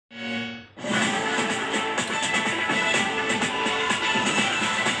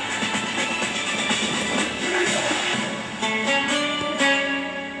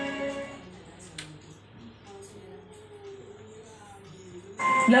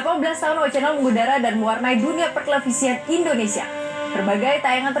18 tahun O Channel mengudara dan mewarnai dunia pertelevisian Indonesia. Berbagai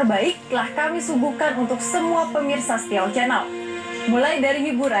tayangan terbaik telah kami suguhkan untuk semua pemirsa setia O Channel. Mulai dari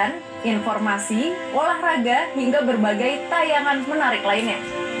hiburan, informasi, olahraga, hingga berbagai tayangan menarik lainnya.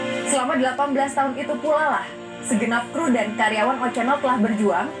 Selama 18 tahun itu pula lah, segenap kru dan karyawan O Channel telah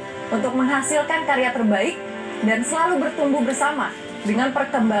berjuang untuk menghasilkan karya terbaik dan selalu bertumbuh bersama dengan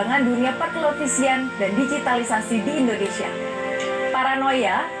perkembangan dunia pertelevisian dan digitalisasi di Indonesia.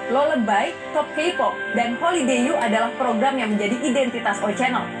 Paranoia, Lullaby, Top K-pop, dan Holiday You adalah program yang menjadi identitas O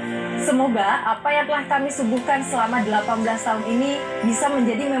Channel. Semoga apa yang telah kami suguhkan selama 18 tahun ini bisa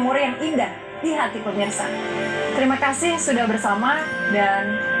menjadi memori yang indah di hati pemirsa. Terima kasih sudah bersama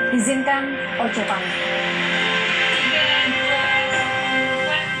dan izinkan Oce pamit.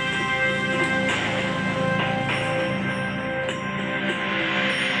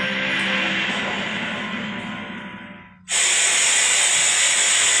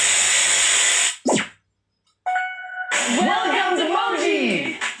 Welcome to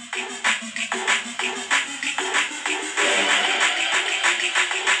Moji!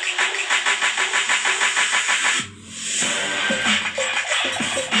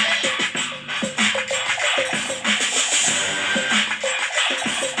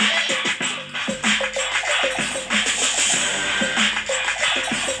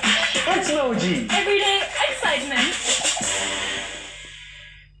 It's Moji! Everyday excitement.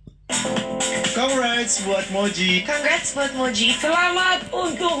 Congrats buat Moji. Congrats buat Moji. Selamat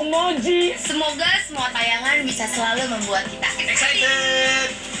untuk Moji! Semoga semua tayangan bisa selalu membuat kita Excited!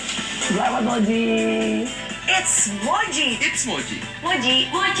 Selamat Moji! It's Moji. It's Moji.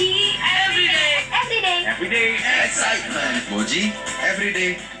 Moji. Moji. Everyday. Everyday. Everyday excitement. Moji.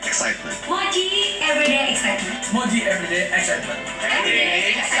 Everyday excitement. Moji. Everyday excitement. Moji Everyday Excitement.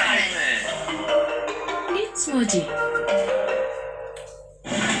 Everyday excitement. It's Moji.